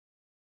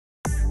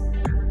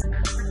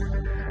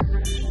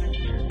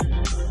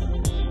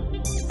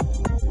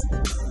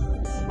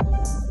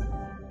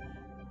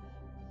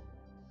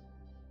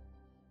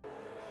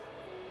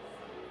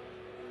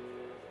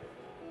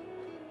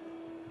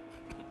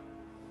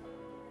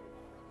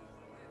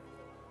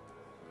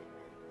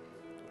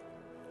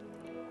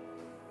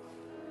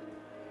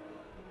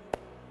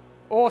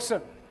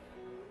Awesome.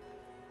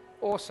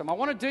 Awesome. I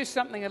want to do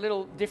something a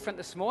little different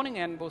this morning,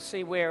 and we'll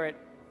see where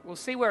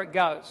it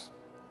goes.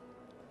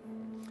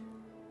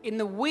 In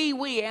the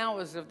wee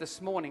hours of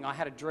this morning, I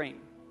had a dream.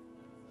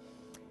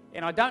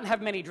 And I don't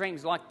have many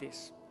dreams like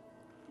this.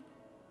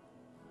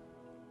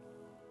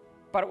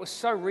 But it was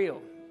so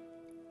real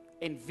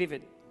and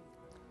vivid.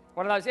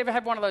 Ever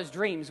have one of those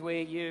dreams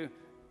where you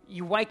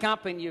wake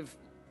up and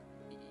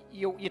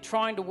you're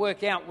trying to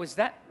work out, was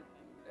that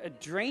a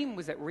dream?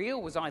 Was it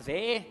real? Was I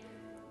there?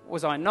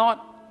 Was I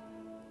not?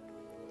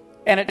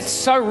 And it's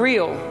so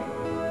real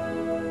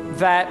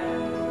that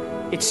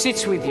it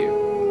sits with you.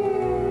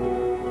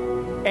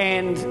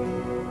 And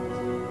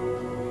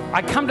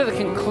I come to the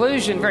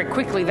conclusion very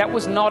quickly that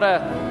was not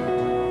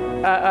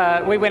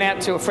we went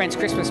out to a friend's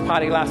Christmas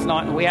party last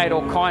night and we ate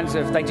all kinds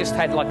of, they just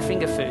had like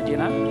finger food, you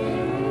know?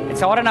 And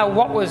so I don't know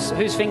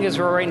whose fingers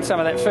were in some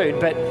of that food,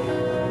 but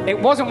it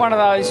wasn't one of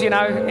those, you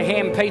know,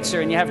 ham pizza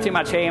and you have too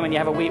much ham and you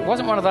have it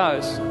wasn't one of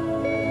those.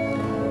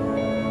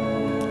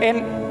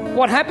 And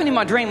what happened in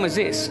my dream was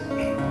this.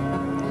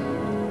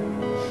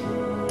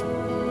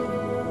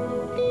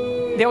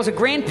 There was a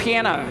grand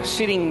piano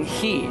sitting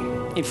here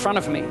in front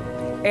of me.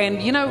 And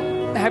you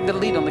know, they have the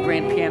lid on the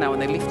grand piano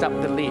and they lift up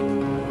the lid.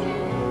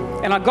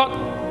 And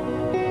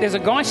there's a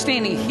guy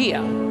standing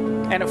here.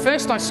 And at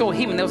first I saw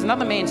him and there was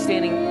another man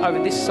standing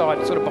over this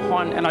side, sort of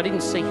behind, and I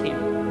didn't see him.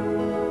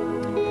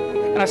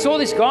 And I saw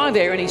this guy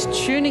there and he's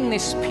tuning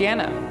this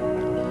piano.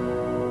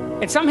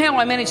 And somehow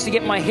I managed to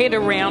get my head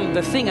around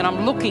the thing and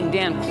I'm looking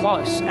down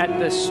close at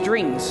the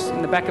strings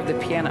in the back of the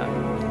piano.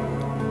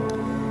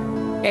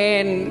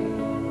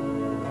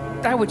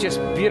 And they were just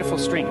beautiful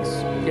strings.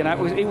 You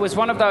know, it was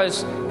one of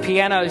those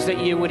pianos that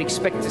you would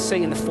expect to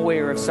see in the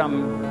foyer of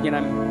some, you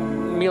know,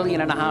 $1.5 million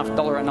a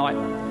night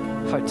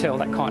hotel,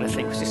 that kind of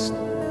thing. It was just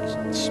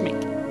schmick.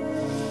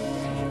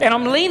 And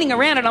I'm leaning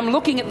around and I'm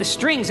looking at the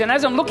strings, and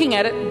as I'm looking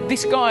at it,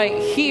 this guy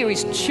here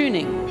is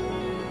tuning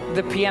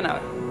the piano.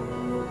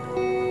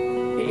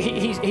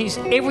 He's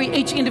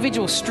each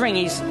individual string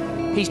he's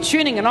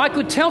tuning, and I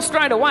could tell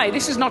straight away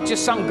this is not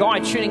just some guy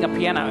tuning a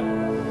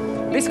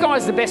piano. This guy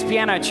is the best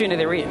piano tuner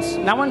there is.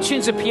 No one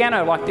tunes a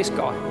piano like this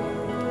guy.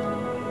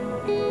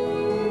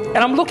 And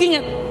I'm looking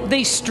at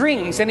these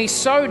strings, and he's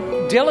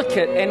so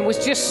delicate and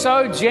was just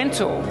so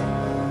gentle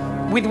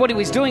with what he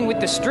was doing with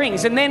the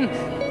strings. And then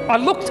I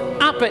looked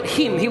up at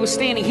him. He was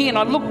standing here,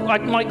 and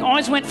my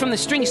eyes went from the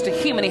strings to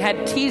him, and he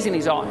had tears in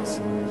his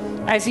eyes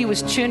as he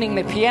was tuning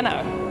the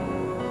piano.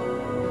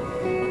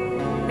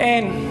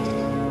 And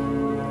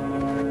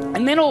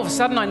then all of a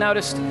sudden I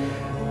noticed,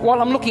 while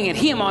I'm looking at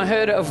him, I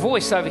heard a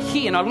voice over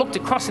here, and I looked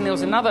across and there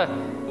was another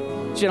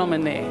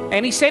gentleman there.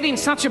 And he said in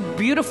such a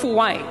beautiful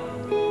way,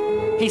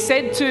 he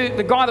said to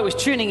the guy that was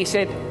tuning, he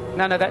said,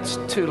 no, that's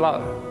too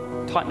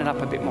low. Tighten it up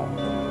a bit more.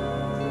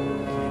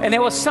 And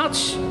there was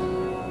such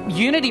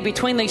unity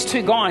between these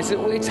two guys.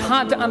 It's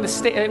hard to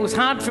understand. It was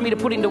hard for me to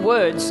put into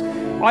words.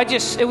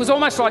 It was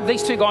almost like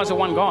these two guys are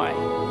one guy.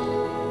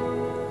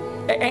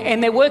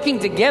 And they're working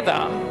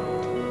together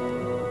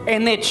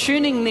and they're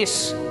tuning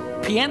this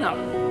piano.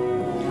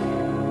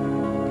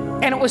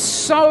 And it was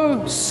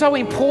so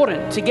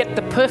important to get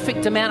the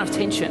perfect amount of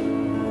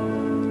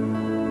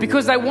tension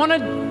because they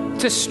wanted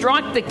to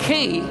strike the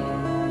key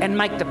and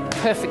make the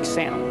perfect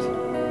sound.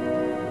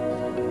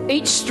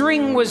 Each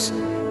string was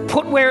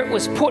put where it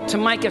was put to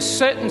make a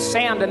certain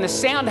sound, and the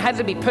sound had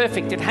to be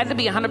perfect. It had to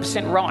be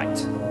 100%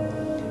 right.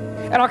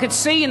 And I could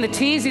see in the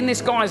tears in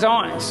this guy's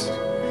eyes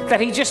that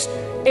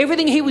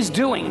everything he was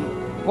doing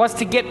was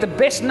to get the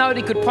best note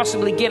he could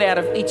possibly get out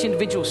of each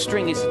individual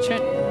string as a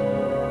tune.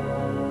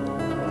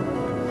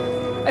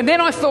 And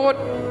then I thought,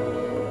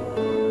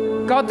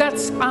 God,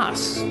 that's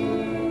us.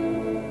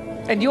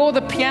 And you're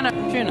the piano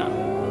tuner.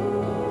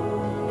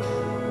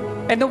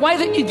 And the way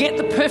that you get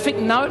the perfect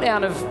note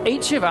out of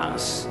each of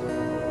us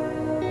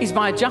is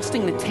by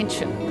adjusting the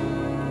tension.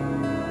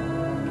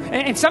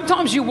 And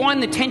sometimes you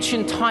wind the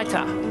tension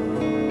tighter.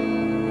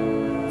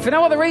 For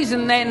no other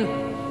reason than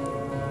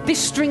this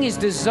string is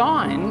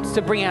designed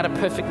to bring out a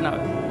perfect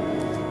note.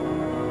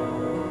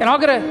 And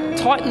I've got to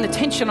tighten the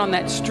tension on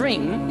that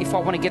string if I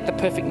want to get the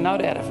perfect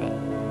note out of it.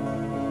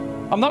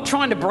 I'm not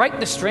trying to break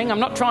the string. I'm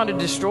not trying to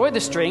destroy the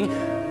string.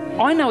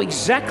 I know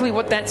exactly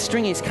what that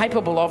string is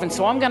capable of, and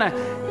so I'm going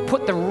to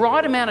put the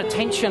right amount of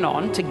tension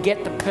on to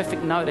get the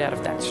perfect note out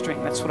of that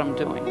string. That's what I'm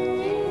doing.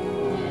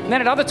 And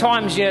then at other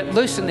times you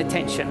loosen the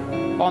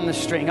tension on the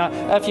string.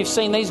 If you've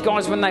seen these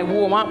guys when they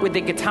warm up with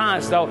their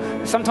guitars,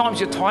 sometimes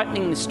you're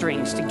tightening the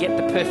strings to get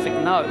the perfect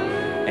note.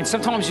 And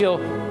sometimes you're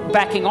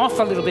backing off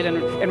a little bit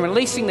and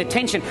releasing the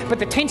tension. But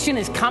the tension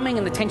is coming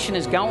and the tension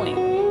is going.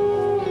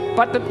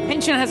 But the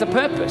tension has a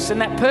purpose, and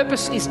that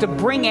purpose is to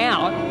bring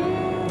out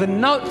the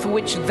note for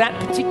which that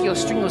particular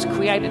string was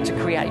created to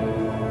create.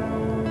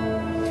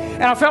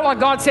 And I felt like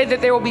God said that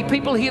there will be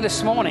people here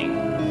this morning,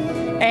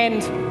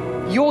 and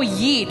your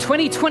year,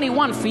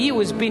 2021 for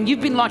you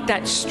you've been like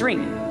that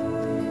string,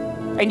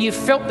 and you've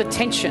felt the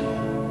tension,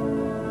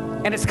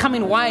 and it's come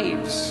in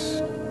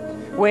waves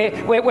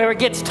where it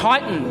gets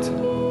tightened,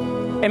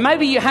 And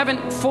maybe you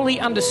haven't fully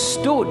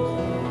understood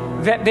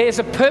that there's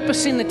a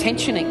purpose in the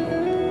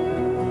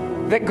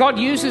tensioning, that God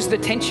uses the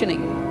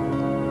tensioning.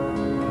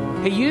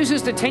 He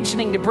uses the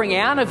tensioning to bring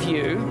out of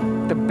you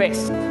the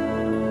best.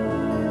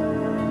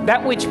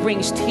 That which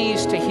brings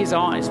tears to his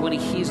eyes when he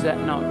hears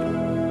that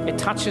note. It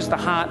touches the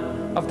heart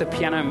of the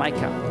piano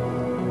maker.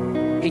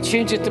 He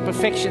tunes it to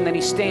perfection, then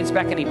he stands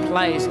back and he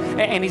plays,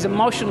 and he's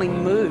emotionally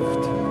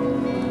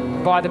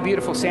moved by the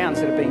beautiful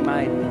sounds that are being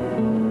made,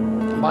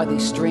 by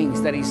these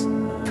strings that he's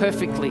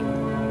perfectly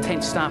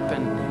tensed up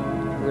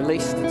and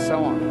released and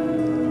so on.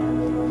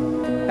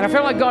 And I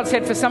felt like God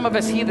said for some of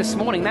us here this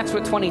morning, that's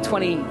what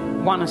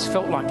 2021 has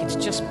felt like. It's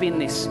just been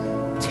this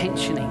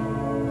tensioning.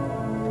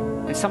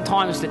 And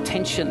sometimes the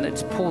tension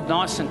that's pulled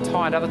nice and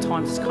tight, other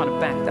times it's kind of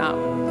backed up.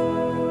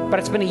 But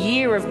it's been a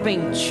year of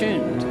being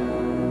tuned.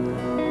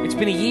 It's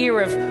been a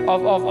year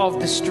of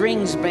the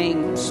strings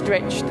being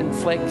stretched and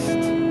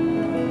flexed.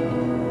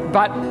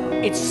 But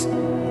it's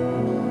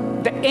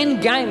the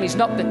end game is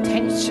not the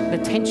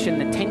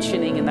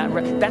tensioning and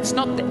that's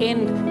not the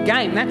end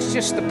game. That's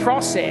just the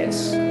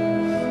process.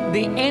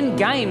 The end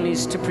game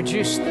is to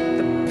produce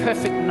the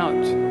perfect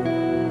note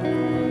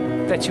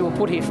that you were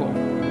put here for.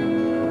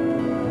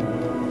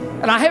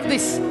 And I have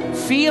this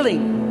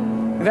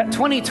feeling that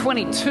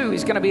 2022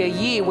 is going to be a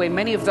year where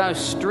many of those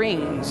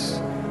strings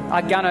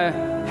are going to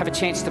have a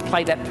chance to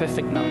play that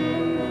perfect note.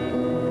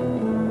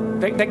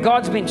 That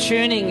God's been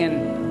tuning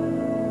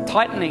and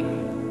tightening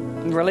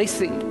and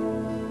releasing.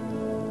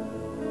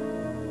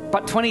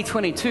 But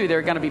 2022, there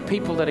are going to be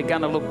people that are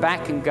going to look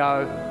back and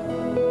go,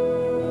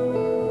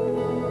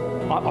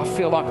 I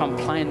feel like I'm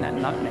playing that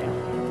note now.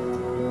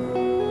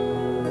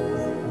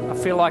 I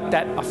feel like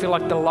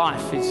the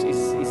life is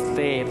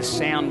there. The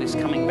sound is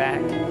coming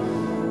back.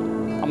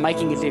 I'm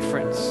making a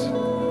difference.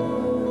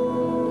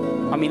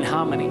 I'm in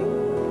harmony.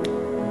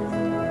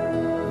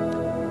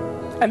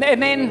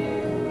 And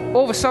then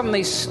all of a sudden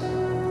these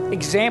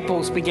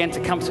examples began to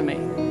come to me.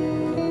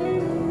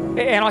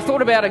 And I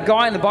thought about a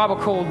guy in the Bible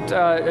called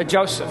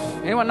Joseph.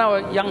 Anyone know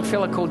a young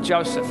fella called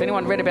Joseph?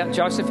 Anyone read about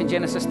Joseph in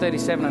Genesis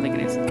 37, I think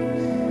it is?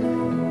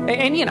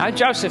 And you know,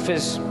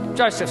 Joseph's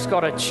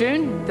got a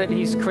tune that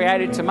he's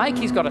created to make.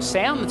 He's got a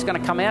sound that's going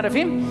to come out of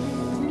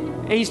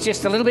him. He's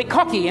just a little bit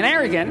cocky and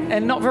arrogant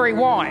and not very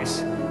wise.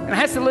 And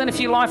has to learn a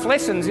few life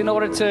lessons in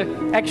order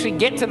to actually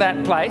get to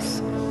that place.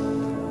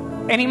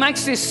 And he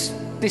makes this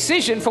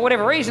decision, for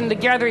whatever reason, to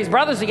gather his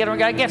brothers together and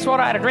go, guess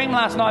what? I had a dream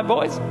last night,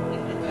 boys.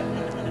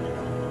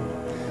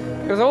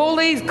 There was all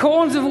these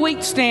corns of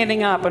wheat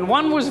standing up, and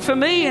one was for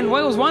me and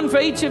there was one for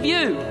each of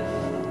you.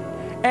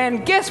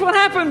 And guess what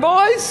happened,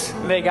 boys?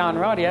 And they're going,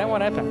 right, yeah,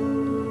 what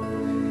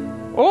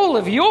happened? All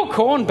of your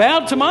corn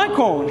bowed to my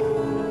corn.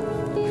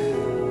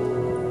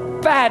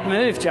 Bad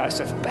move,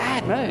 Joseph,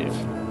 bad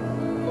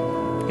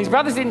move. His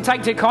brothers didn't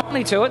take too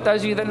kindly to it,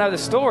 those of you that know the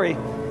story.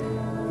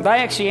 They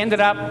actually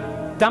ended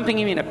up dumping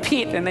him in a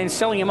pit and then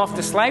selling him off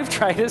to slave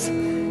traders.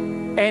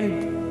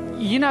 And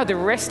you know the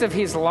rest of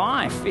his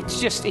life,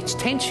 it's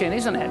tension,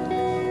 isn't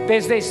it?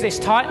 There's this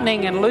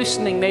tightening and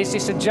loosening. There's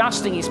this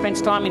adjusting. He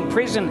spends time in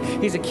prison.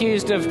 He's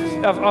accused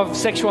of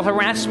sexual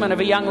harassment of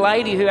a young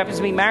lady who happens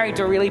to be married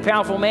to a really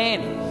powerful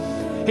man.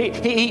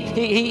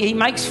 He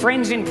makes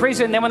friends in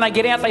prison. Then when they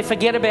get out, they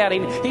forget about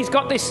him. He's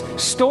got this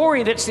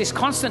story that's this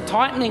constant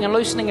tightening and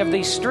loosening of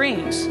these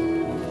strings.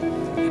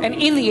 And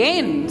in the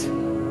end,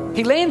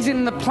 he lands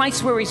in the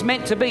place where he's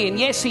meant to be. And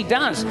yes, he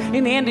does.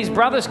 In the end, his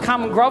brothers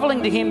come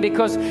groveling to him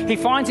because he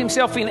finds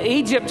himself in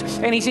Egypt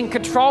and he's in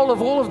control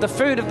of all of the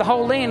food of the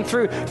whole land.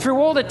 Through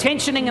all the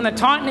tensioning and the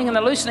tightening and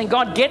the loosening,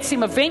 God gets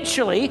him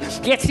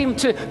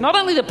to not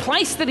only the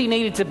place that he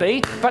needed to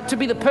be, but to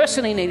be the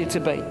person he needed to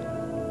be.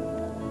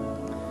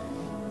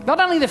 Not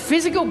only the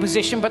physical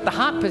position, but the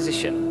heart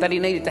position that he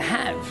needed to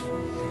have.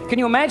 Can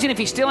you imagine if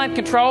he still had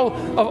control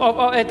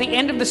of at the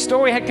end of the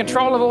story, had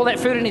control of all that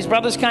food and his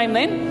brothers came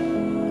then?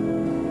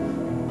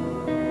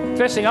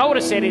 First thing I would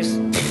have said is,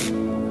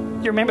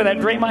 you remember that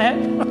dream I had?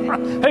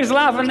 Who's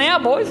laughing now,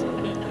 boys?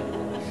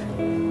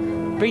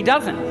 But he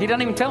doesn't. He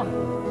doesn't even tell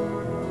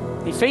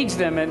them. He feeds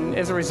them, and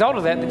as a result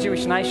of that, the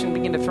Jewish nation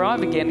began to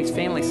thrive again. His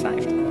family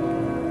saved.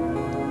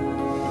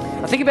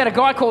 I think about a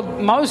guy called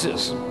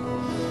Moses.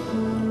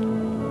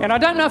 And I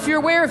don't know if you're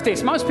aware of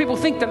this. Most people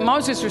think that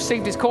Moses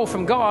received his call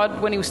from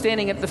God when he was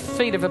standing at the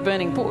feet of a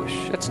burning bush.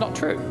 That's not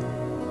true.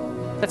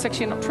 That's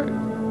actually not true.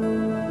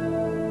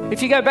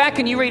 If you go back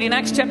and you read in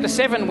Acts chapter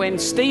 7 when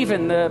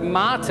Stephen, the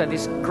martyr,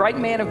 this great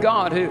man of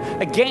God who,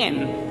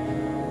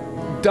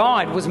 again,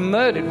 died, was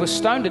murdered, was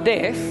stoned to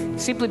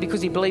death simply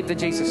because he believed the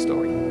Jesus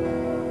story.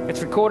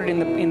 It's recorded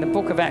in the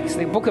book of Acts.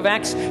 The book of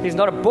Acts is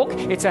not a book.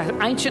 It's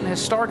an ancient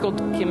historical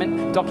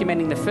document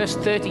documenting the first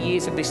 30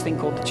 years of this thing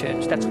called the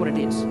church. That's what it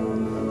is.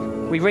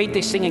 We read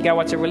this thing and go,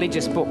 it's a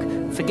religious book.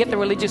 Forget the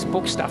religious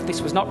book stuff. This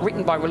was not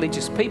written by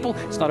religious people.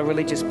 It's not a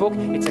religious book.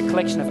 It's a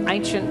collection of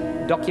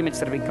ancient documents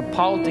that have been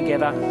compiled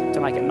together to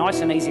make it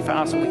nice and easy for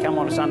us when we come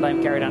on a Sunday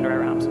and carry it under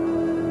our arms.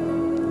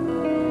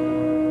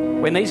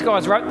 When these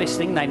guys wrote this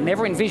thing, they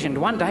never envisioned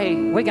one day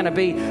we're going to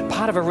be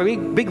part of a really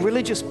big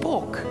religious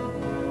book.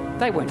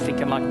 They weren't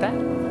thinking like that.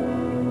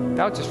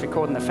 They were just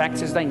recording the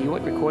facts as they knew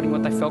it, recording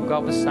what they felt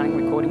God was saying,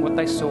 recording what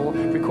they saw,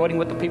 recording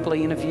what the people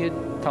he interviewed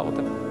told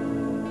them.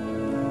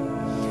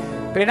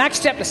 But in Acts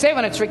chapter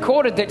 7, it's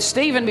recorded that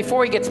Stephen,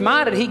 before he gets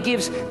martyred, he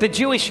gives the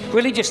Jewish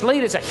religious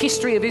leaders a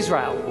history of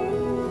Israel.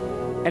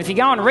 And if you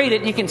go and read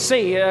it, you can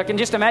see, I can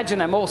just imagine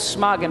them all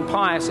smug and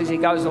pious as he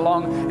goes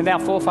along, and our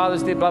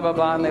forefathers did blah, blah,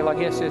 blah, and they're like,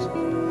 yes, yes.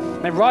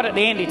 And then right at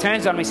the end, he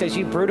turns on him and he says,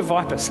 you brood of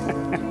vipers,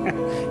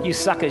 you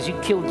suckers, you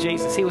killed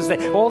Jesus. He was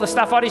there. All the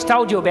stuff I just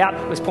told you about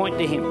was pointing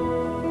to him,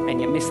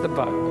 and you missed the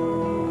boat.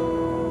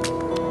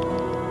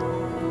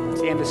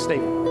 It's the end of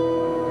Stephen.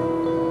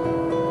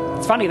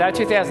 It's funny though,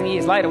 2,000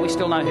 years later, we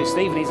still know who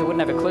Stephen is. I wouldn't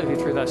have a clue who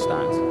threw those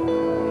stones.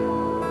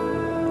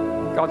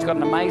 God's got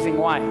an amazing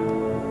way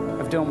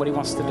of doing what he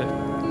wants to do.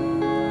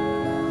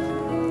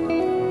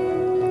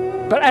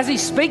 But as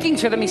he's speaking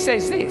to them, he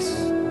says this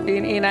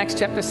in Acts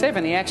chapter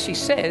 7. He actually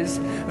says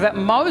that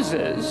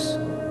Moses,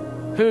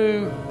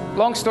 who,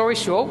 long story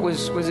short,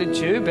 was a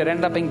Jew, but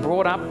ended up being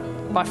brought up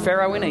by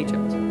Pharaoh in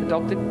Egypt,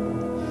 adopted.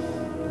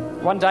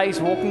 One day he's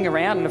walking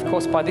around, and of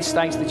course by this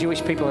stage the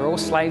Jewish people are all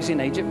slaves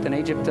in Egypt, and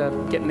Egypt are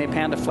getting their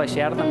pound of flesh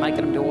out of them,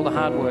 making them do all the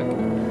hard work.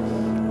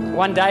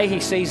 One day he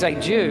sees a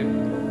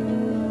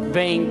Jew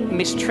being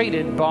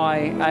mistreated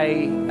by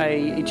a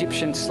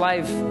Egyptian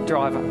slave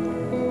driver.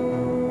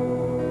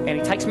 And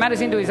he takes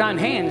matters into his own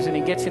hands, and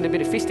he gets in a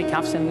bit of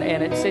fisticuffs, and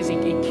it says he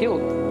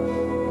killed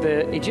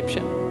the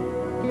Egyptian.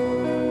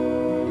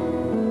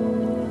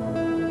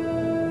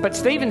 But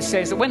Stephen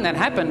says that when that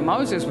happened,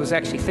 Moses was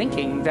actually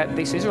thinking that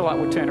this Israelite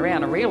would turn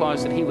around and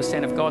realise that he was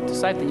sent of God to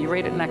save them. You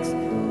read it in Acts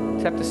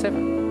chapter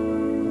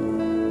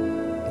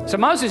 7. So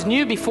Moses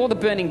knew before the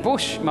burning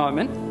bush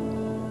moment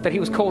that he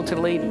was called to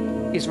lead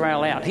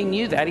Israel out. He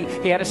knew that.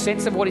 He had a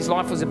sense of what his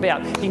life was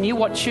about. He knew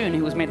what tune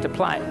he was meant to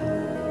play.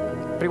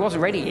 But he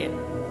wasn't ready yet.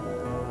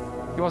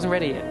 He wasn't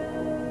ready yet.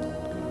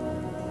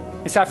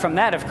 And so from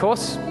that, of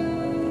course,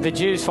 the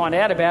Jews find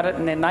out about it,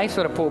 and then they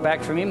sort of pull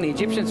back from him. The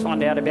Egyptians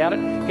find out about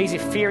it. He's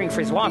fearing for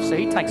his life, so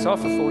he takes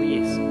off for 40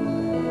 years.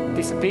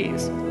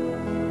 Disappears.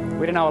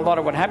 We don't know a lot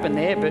of what happened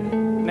there, but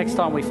next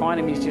time we find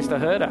him, he's just a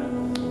herder.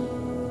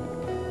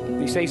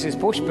 He sees this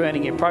bush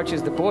burning. He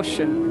approaches the bush,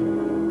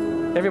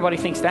 and everybody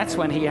thinks that's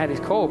when he had his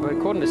call. But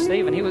according to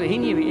Stephen, he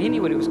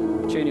knew what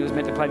tune he was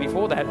meant to play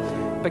before that.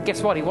 But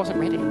guess what? He wasn't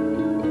ready.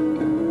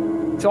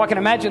 So I can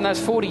imagine those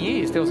 40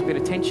 years, there was a bit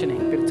of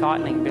tensioning, a bit of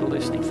tightening, a bit of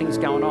loosening, things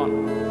going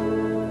on.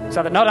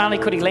 So that not only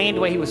could he land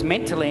where he was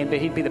meant to land, but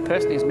he'd be the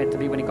person he was meant to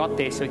be when he got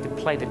there, so he could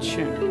play the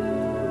tune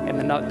and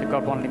the note that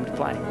God wanted him to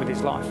play with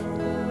his life.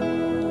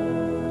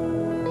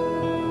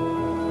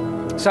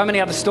 So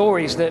many other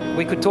stories that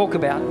we could talk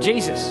about.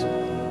 Jesus.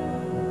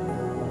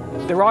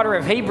 The writer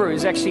of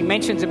Hebrews actually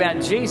mentions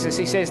about Jesus.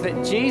 He says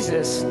that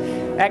Jesus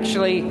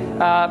actually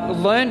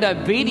learned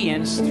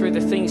obedience through the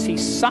things he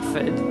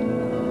suffered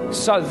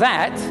so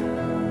that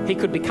he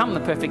could become the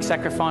perfect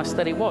sacrifice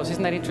that he was.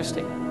 Isn't that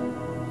interesting?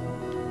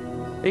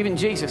 Even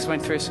Jesus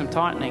went through some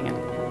tightening and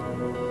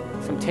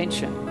some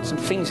tension, some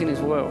things in his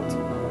world.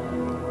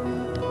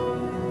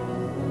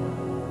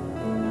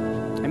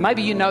 And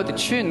maybe you know the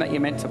tune that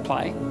you're meant to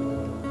play.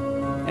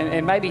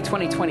 And maybe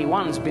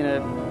 2021's been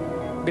a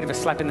bit of a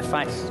slap in the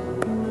face.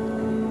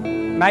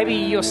 Maybe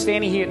you're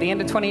standing here at the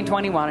end of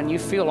 2021 and you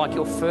feel like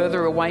you're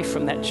further away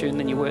from that tune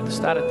than you were at the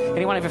start.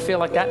 Anyone ever feel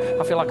like that?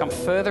 I feel like I'm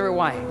further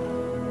away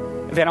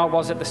than I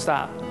was at the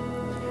start.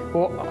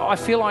 Well, I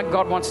feel like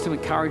God wants to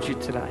encourage you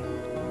today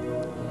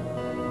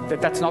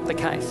that that's not the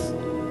case.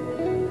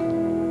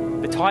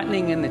 The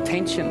tightening and the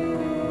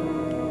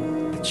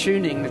tension, the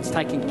tuning that's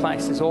taking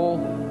place is all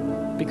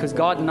because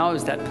God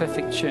knows that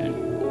perfect tune,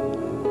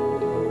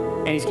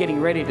 and he's getting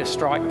ready to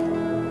strike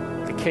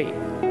the key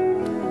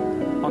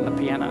on the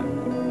piano.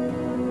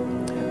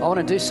 I want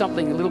to do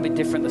something a little bit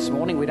different this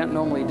morning. We don't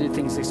normally do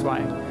things this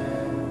way.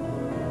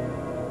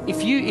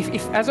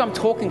 If as I'm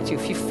talking to you,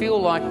 if you feel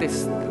like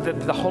this,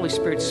 the Holy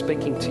Spirit's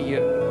speaking to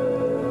you,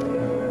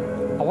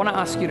 I want to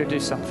ask you to do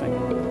something.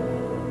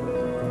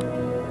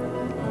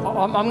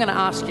 I'm going to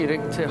ask you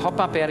to hop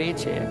up out of your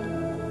chair,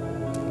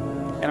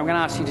 and I'm going to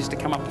ask you just to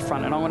come up the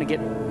front, and I want to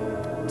get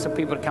some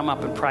people to come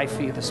up and pray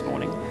for you this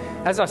morning.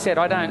 As I said,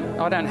 I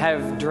don't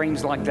have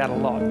dreams like that a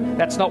lot.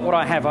 That's not what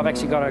I have. I've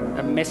actually got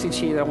a message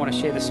here that I want to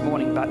share this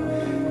morning, but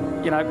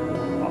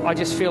I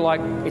just feel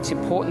like it's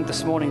important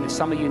this morning that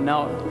some of you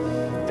know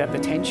that the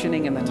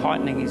tensioning and the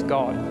tightening is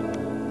God,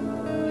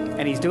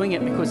 and he's doing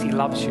it because he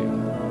loves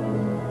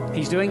you.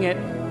 He's doing it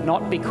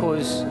not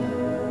because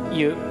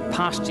you're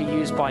past your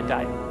use by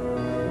date.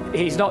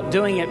 He's not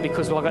doing it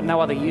because, well, I've got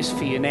no other use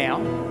for you now,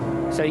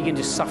 so you can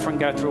just suffer and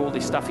go through all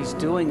this stuff. He's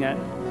doing it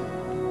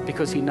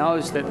because he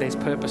knows that there's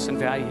purpose and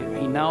value.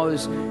 He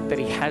knows that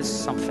he has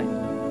something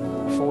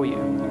for you.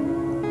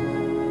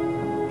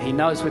 He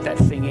knows what that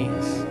thing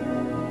is.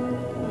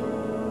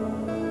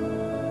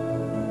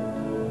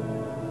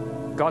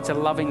 God's a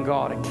loving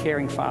God, a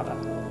caring Father.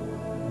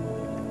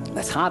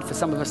 That's hard for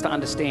some of us to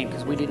understand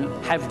because we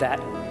didn't have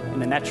that in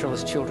the natural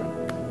as children.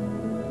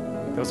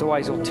 There was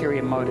always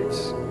ulterior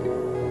motives.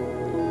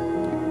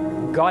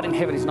 But God in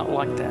heaven is not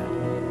like that.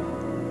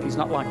 He's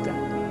not like that.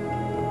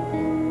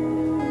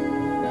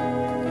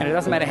 And it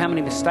doesn't matter how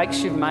many mistakes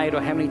you've made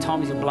or how many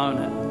times you've blown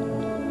it.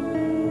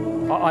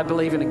 I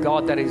believe in a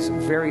God that is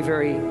very,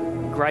 very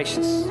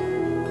gracious.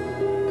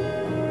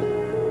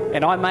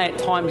 And I may at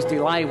times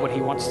delay what he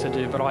wants to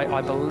do, but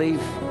I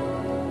believe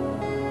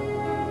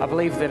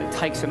that it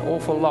takes an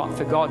awful lot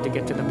for God to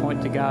get to the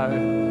point to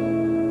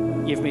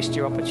go, you've missed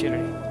your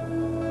opportunity.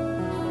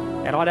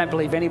 And I don't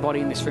believe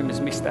anybody in this room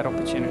has missed that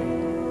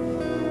opportunity.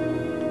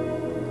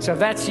 So if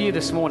that's you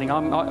this morning,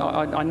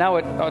 I know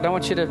it. I don't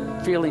want you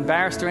to feel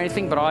embarrassed or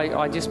anything, but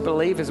I just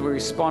believe as we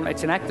respond,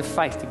 it's an act of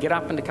faith. To get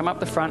up and to come up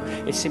the front,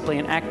 it's simply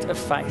an act of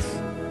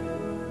faith.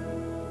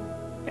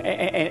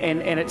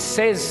 And it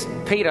says,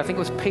 Peter, I think it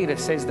was Peter,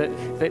 says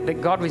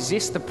that God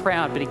resists the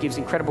proud, but he gives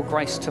incredible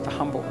grace to the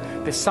humble.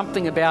 There's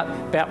something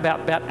about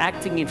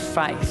acting in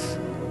faith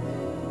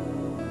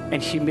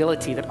and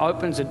humility that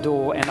opens a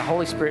door and the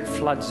Holy Spirit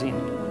floods in.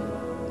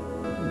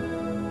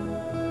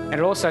 And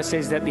it also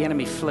says that the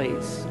enemy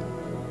flees.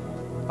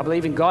 I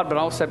believe in God, but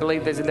I also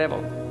believe there's a devil.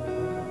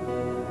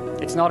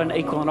 It's not an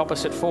equal and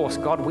opposite force.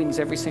 God wins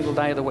every single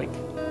day of the week.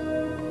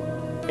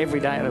 Every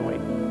day of the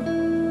week.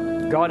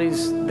 God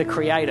is the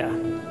creator.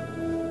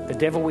 The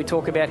devil we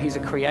talk about, he's a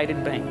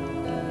created being.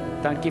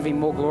 Don't give him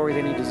more glory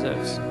than he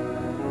deserves.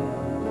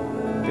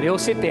 But he'll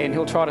sit there and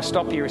he'll try to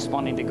stop you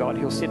responding to God.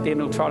 He'll sit there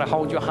and he'll try to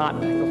hold your heart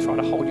back. He'll try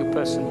to hold your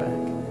person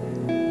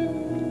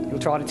back. He'll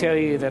try to tell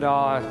you that,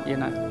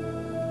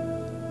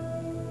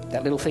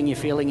 that little thing you're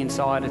feeling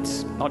inside,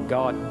 it's not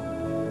God.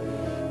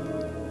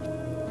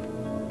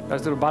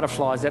 Those little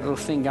butterflies, that little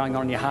thing going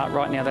on in your heart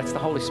right now, that's the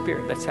Holy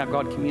Spirit. That's how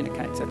God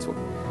communicates.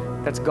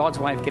 That's God's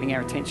way of getting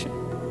our attention.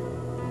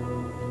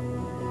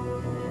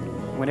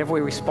 Whenever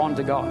we respond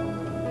to God,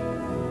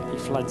 he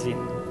floods in.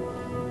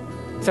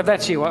 So if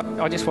that's you,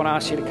 I just want to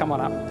ask you to come on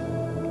up.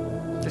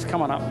 Just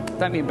come on up.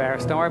 Don't be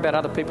embarrassed. Don't worry about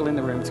other people in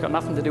the room. It's got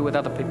nothing to do with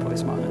other people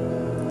this moment.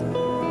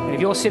 And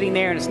if you're sitting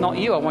there and it's not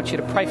you, I want you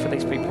to pray for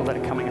these people that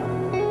are coming up.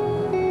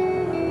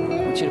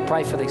 I want you to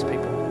pray for these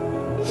people.